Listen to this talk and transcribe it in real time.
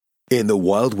In the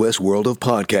Wild West world of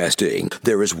podcasting,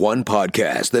 there is one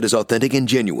podcast that is authentic and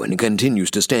genuine and continues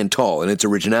to stand tall in its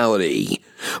originality.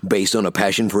 Based on a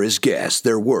passion for his guests,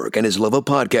 their work, and his love of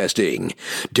podcasting,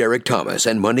 Derek Thomas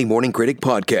and Monday Morning Critic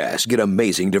Podcast get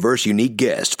amazing, diverse, unique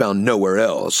guests found nowhere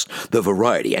else. The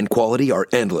variety and quality are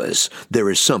endless. There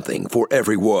is something for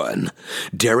everyone.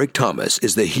 Derek Thomas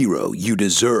is the hero you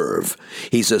deserve.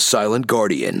 He's a silent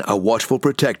guardian, a watchful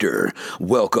protector.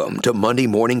 Welcome to Monday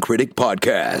Morning Critic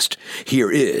Podcast. Here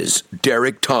is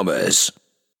Derek Thomas.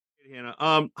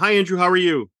 Hi, Andrew. How are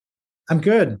you? I'm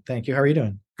good. Thank you. How are you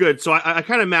doing? Good. So I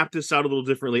kind of mapped this out a little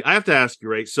differently. I have to ask you,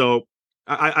 right? So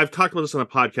I've talked about this on a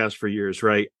podcast for years,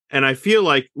 right? And I feel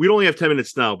like we only have 10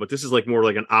 minutes now, but this is like more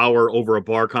like an hour over a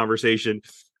bar conversation.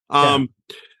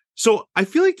 So I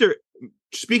feel like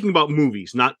speaking about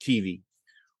movies, not TV,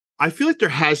 I feel like there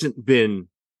hasn't been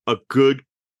a good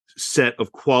set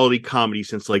of quality comedy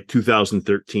since like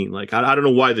 2013. Like, I don't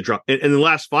know why the drop in the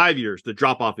last 5 years, the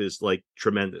drop off is like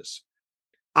tremendous.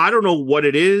 I don't know what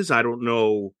it is. I don't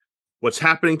know what's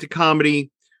happening to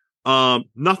comedy.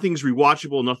 Nothing's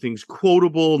rewatchable. Nothing's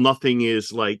quotable. Nothing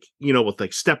is like, with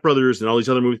like Step Brothers and all these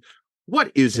other movies. What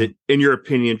is it, in your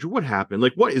opinion, Drew? What happened?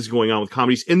 Like, what is going on with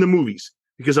comedies in the movies?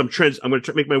 Because I'm going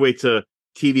to make my way to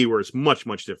TV where it's much,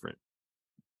 much different.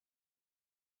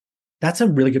 That's a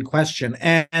really good question.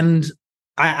 And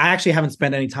I actually haven't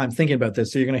spent any time thinking about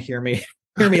this. So you're going to hear me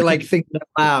like thinking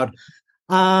out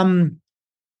loud.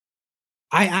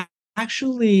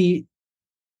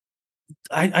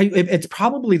 It's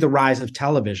probably the rise of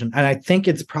television. And I think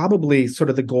it's probably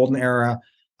sort of the golden era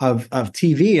of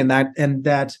TV and that,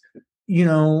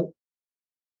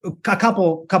 a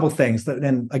couple things that,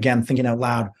 and again, thinking out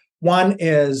loud. One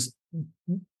is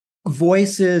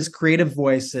creative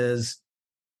voices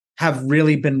have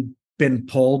really been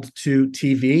pulled to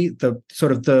TV. The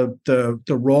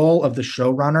role of the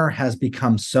showrunner has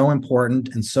become so important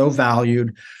and so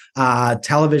valued.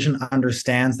 Television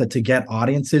understands that to get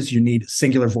audiences, you need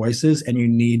singular voices, and you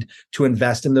need to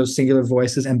invest in those singular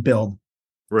voices and build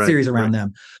series around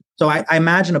them. So I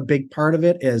imagine a big part of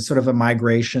it is sort of a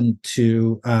migration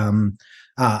to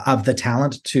of the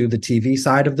talent to the TV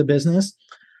side of the business.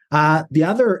 The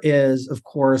other is, of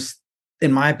course,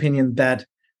 in my opinion, that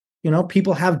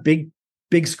people have big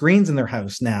screens in their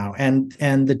house now, and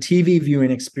the TV viewing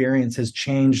experience has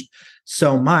changed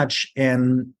so much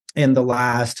in the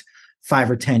last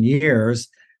 5 or 10 years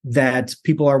that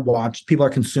people are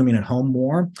consuming at home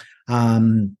more.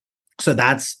 So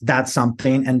that's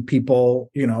something, and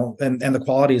people, and the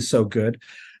quality is so good.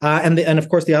 And of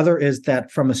course the other is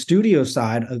that from a studio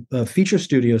side, a feature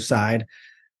studio side,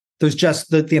 there's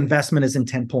just the investment is in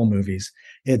tentpole movies.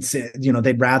 It's, a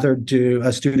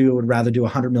studio would rather do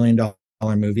 $100 million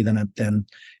movie than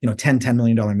 $10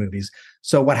 million movies.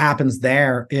 So what happens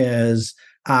there is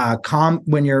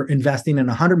when you're investing in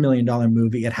 $100 million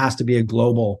movie, it has to be a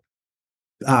global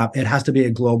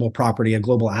property, a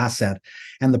global asset.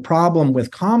 And the problem with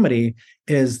comedy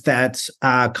is that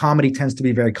comedy tends to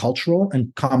be very cultural,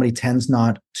 and comedy tends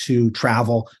not to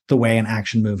travel the way an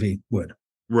action movie would.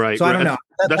 Right. So I don't know.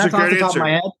 That's a great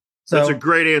answer. So, that's a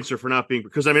great answer for not being,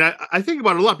 because I think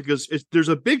about it a lot, because there's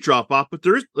a big drop off, but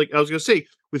there is, like I was going to say,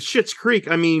 with Schitt's Creek,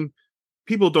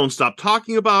 people don't stop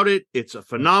talking about it. It's a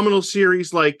phenomenal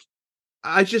series. Like,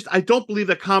 I don't believe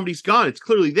that comedy's gone. It's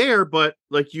clearly there, but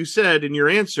like you said in your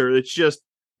answer, it's just,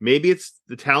 maybe it's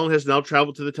the talent has now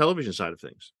traveled to the television side of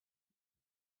things.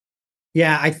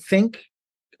 Yeah, I think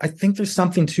there's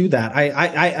something to that.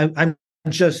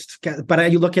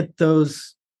 But you look at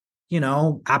those,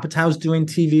 Apatow's doing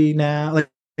TV now. Like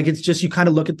it's just, you kind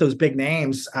of look at those big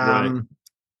names. Right.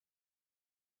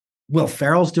 Will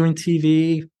Ferrell's doing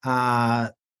TV.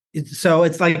 So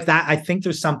it's like that. I think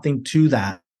there's something to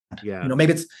that. Yeah.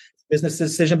 Maybe it's a business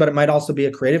decision, but it might also be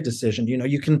a creative decision.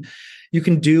 You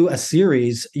can do a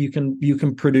series. You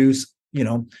can produce,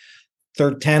 10,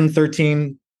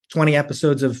 13, 20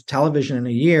 episodes of television in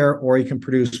a year, or you can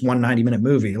produce one 90-minute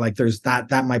movie. Like there's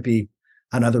that might be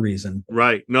another reason.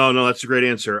 Right. No, that's a great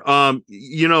answer.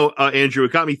 Andrew,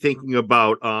 it got me thinking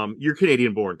about, you're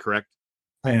Canadian born, correct?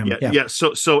 I am. Yeah.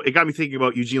 So it got me thinking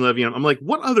about Eugene Levy. I'm like,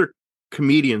 what other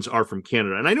comedians are from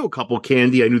Canada? And I know a couple.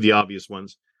 Candy, I knew the obvious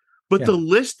ones, but the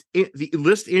list,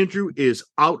 Andrew, is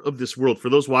out of this world. For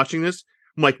those watching this,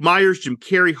 Mike Myers, Jim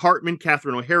Carrey, Hartman,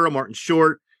 Catherine O'Hara, Martin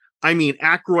Short,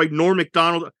 Aykroyd, Norm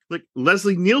Macdonald, like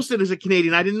Leslie Nielsen is a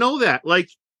Canadian. I didn't know that. Like,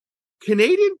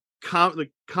 Canadian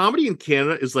comedy in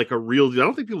Canada is like a real deal. I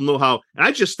don't think people know how. And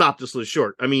I just stopped this list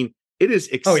short. It is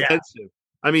extensive.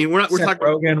 We're Seth talking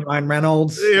Rogen, Ryan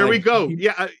Reynolds. There we go.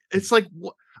 Yeah, it's like,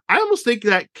 I almost think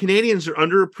that Canadians are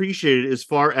underappreciated as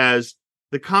far as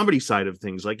the comedy side of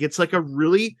things. Like it's like a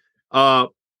really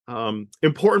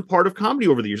important part of comedy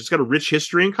over the years. It's got a rich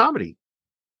history in comedy.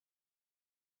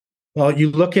 Well, you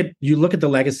look at the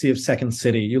legacy of Second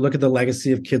City, you look at the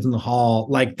legacy of Kids in the Hall,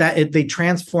 like that. They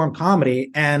transformed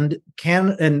comedy, and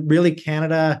really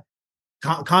Canada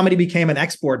comedy became an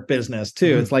export business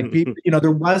too. It's like people,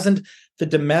 there wasn't the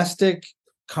domestic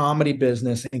comedy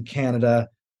business in Canada.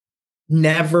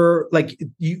 Never, like,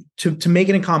 you to make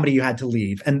it in comedy, you had to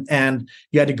leave and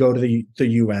you had to go to the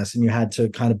US, and you had to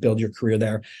kind of build your career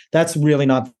there. That's really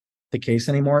not the case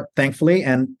anymore, thankfully,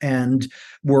 and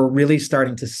we're really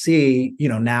starting to see,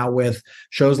 now with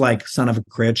shows like Son of a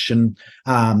Critch and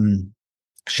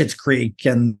Schitt's Creek,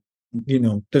 and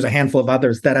there's a handful of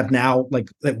others that have now, like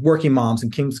Working Moms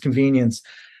and King's Convenience,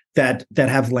 that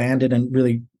have landed, and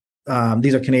really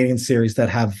these are Canadian series that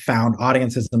have found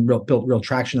audiences and built real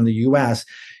traction in the US.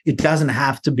 It doesn't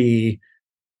have to be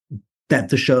that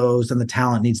the shows and the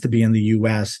talent needs to be in the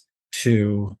US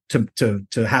to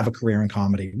have a career in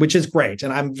comedy, which is great.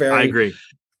 And I'm I agree.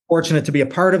 fortunate to be a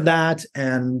part of that,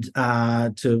 and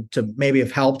to maybe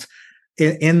have helped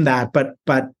in that. But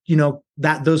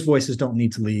that those voices don't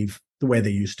need to leave the way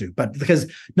they used to. But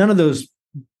because none of the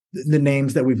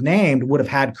names that we've named would have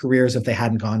had careers if they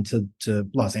hadn't gone to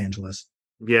Los Angeles.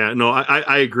 Yeah, no,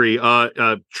 I agree.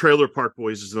 Trailer Park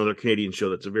Boys is another Canadian show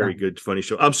that's a very good, funny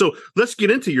show. So let's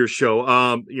get into your show.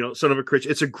 Son of a Critch.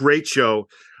 It's a great show.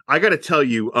 I got to tell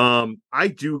you, I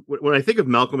do, when I think of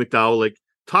Malcolm McDowell, like,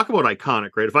 talk about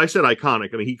iconic, right? If I said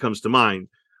iconic, I mean, he comes to mind.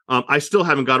 I still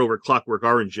haven't got over Clockwork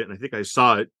Orange yet, and I think I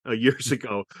saw it years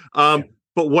ago. But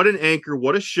what an anchor,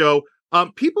 what a show.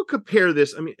 People compare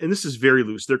this. I mean, and this is very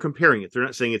loose. They're comparing it. They're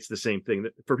not saying it's the same thing.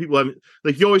 For people who haven't,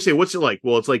 like, you always say, what's it like?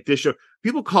 Well, it's like this show.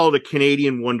 People call it a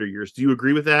Canadian Wonder Years. Do you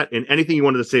agree with that? And anything you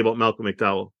wanted to say about Malcolm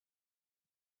McDowell?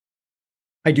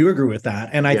 I do agree with that.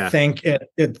 And I think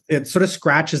it sort of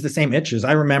scratches the same itches.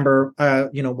 I remember,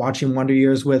 watching Wonder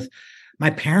Years with my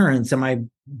parents and my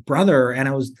brother. And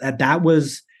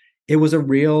it was a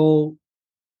real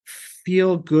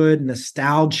feel good,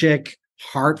 nostalgic,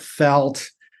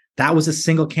 heartfelt. That was a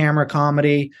single camera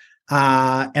comedy,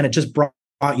 and it just brought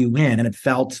you in, and it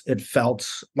felt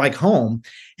like home.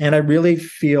 And I really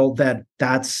feel that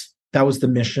was the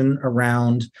mission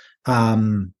around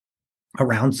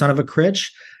Son of a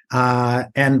Critch,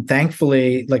 and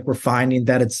thankfully, like, we're finding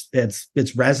that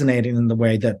it's resonating in the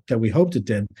way that we hoped it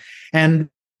did.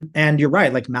 And you're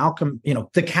right, like Malcolm,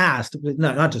 the cast,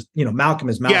 not just, Malcolm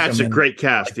is Malcolm. Yeah, it's a great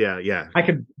cast. Yeah. I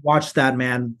could watch that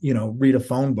man, read a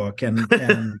phone book and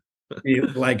be,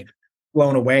 like,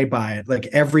 blown away by it. Like,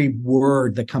 every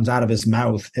word that comes out of his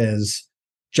mouth is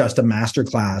just a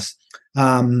masterclass.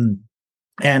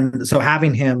 And so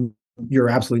having him, you're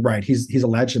absolutely right. He's a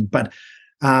legend, but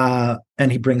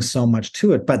and he brings so much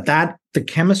to it. But the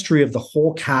chemistry of the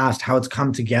whole cast, how it's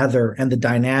come together, and the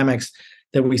dynamics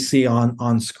that we see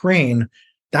on screen,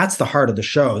 that's the heart of the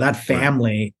show, that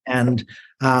family. And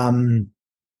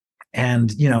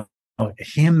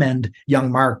him and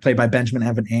young Mark, played by Benjamin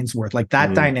Evan Ainsworth, like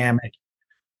that dynamic,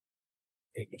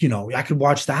 I could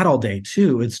watch that all day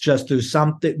too. It's just, there's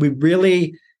something we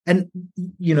really, and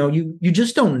you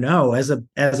just don't know, as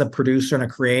a producer and a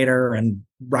creator and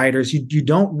writers, you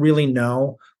don't really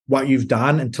know what you've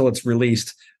done until it's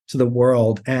released to the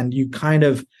world, and you kind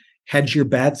of hedge your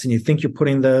bets, and you think you're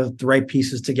putting the right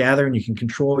pieces together, and you can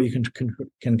control.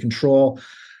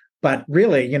 But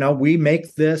really, we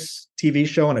make this TV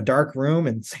show in a dark room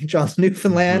in St. John's,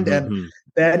 Newfoundland, and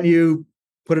then you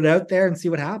put it out there and see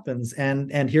what happens.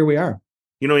 And here we are.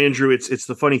 Andrew, it's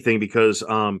the funny thing, because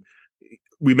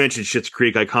we mentioned Schitt's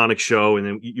Creek, iconic show, and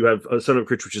then you have Son of a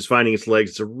Critch, which is finding its legs.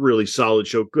 It's a really solid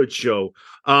show, good show.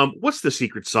 What's the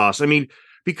secret sauce? I mean,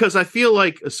 because I feel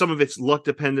like some of it's luck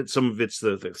dependent, some of it's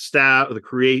the staff,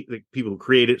 the people who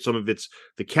create it, some of it's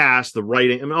the cast, the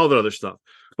writing, and all that other stuff.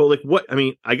 But like,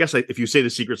 I guess if you say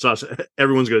the secret sauce,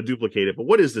 everyone's going to duplicate it. But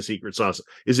what is the secret sauce?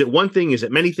 Is it one thing? Is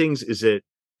it many things? Is it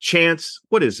chance?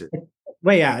 What is it?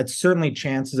 Well, yeah, it's certainly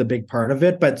chance is a big part of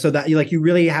it. But so that you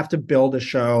really have to build a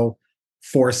show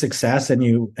for success, and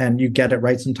you get it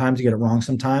right sometimes, you get it wrong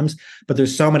sometimes, but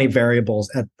there's so many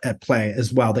variables at play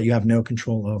as well that you have no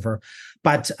control over.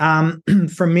 But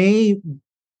for me,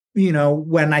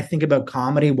 when I think about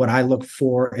comedy, what I look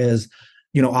for is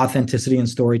authenticity and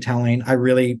storytelling.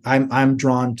 I'm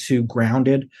drawn to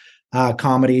grounded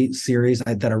comedy series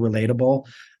that are relatable.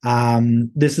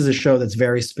 This is a show that's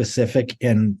very specific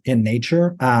in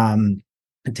nature.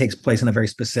 It takes place in a very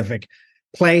specific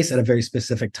place at a very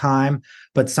specific time,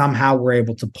 but somehow we're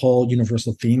able to pull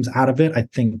universal themes out of it. I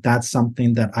think that's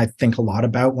something that I think a lot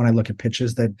about when I look at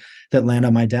pitches that land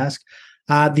on my desk.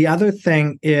 The other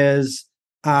thing is,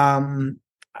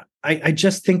 I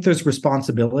just think there's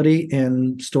responsibility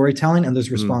in storytelling and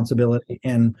there's responsibility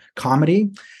in comedy.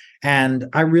 And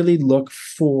I really look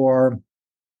for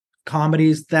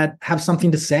comedies that have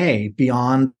something to say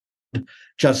beyond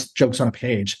just jokes on a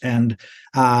page, and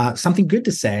something good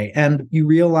to say. And you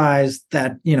realize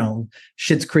that,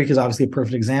 Schitt's Creek is obviously a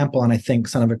perfect example. And I think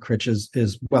Son of a Critch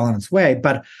is well on its way,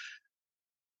 but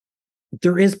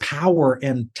there is power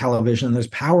in television and there's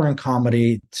power in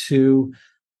comedy to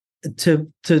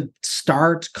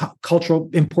start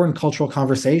important cultural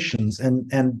conversations,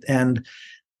 and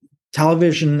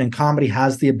television and comedy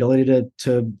has the ability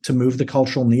to move the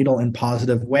cultural needle in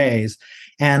positive ways.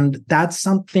 And that's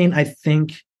something I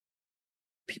think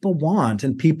people want,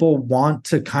 and people want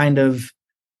to kind of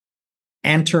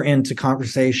enter into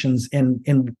conversations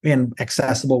in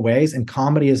accessible ways. And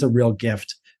comedy is a real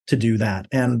gift to do that.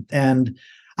 And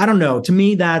I don't know, to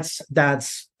me, that's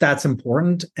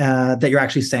important, that you're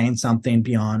actually saying something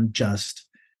beyond just,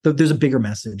 there's a bigger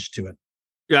message to it.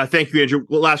 Yeah, thank you, Andrew.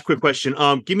 Well, last quick question.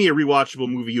 Give me a rewatchable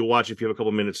movie you'll watch if you have a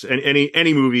couple minutes. And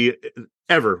any movie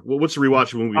ever. What's a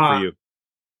rewatchable movie for you?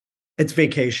 It's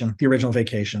Vacation, the original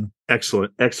Vacation.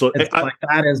 Excellent.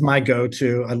 That is my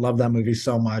go-to. I love that movie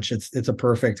so much. It's a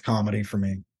perfect comedy for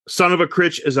me. Son of a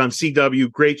Critch is on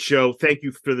CW. Great show. Thank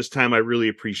you for this time. I really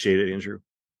appreciate it, Andrew.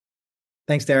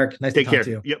 Thanks, Derek. Nice to talk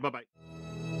to you. Yeah, bye-bye.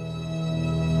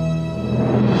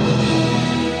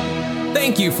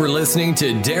 Thank you for listening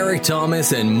to Derek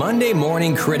Thomas and Monday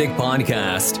Morning Critic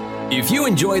Podcast. If you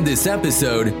enjoyed this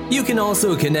episode, you can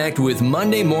also connect with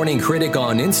Monday Morning Critic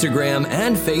on Instagram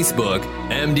and Facebook,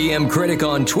 MDM Critic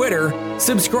on Twitter,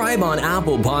 subscribe on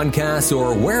Apple Podcasts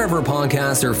or wherever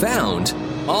podcasts are found.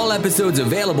 All episodes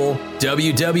available,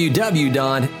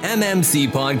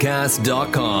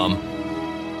 www.mmcpodcast.com.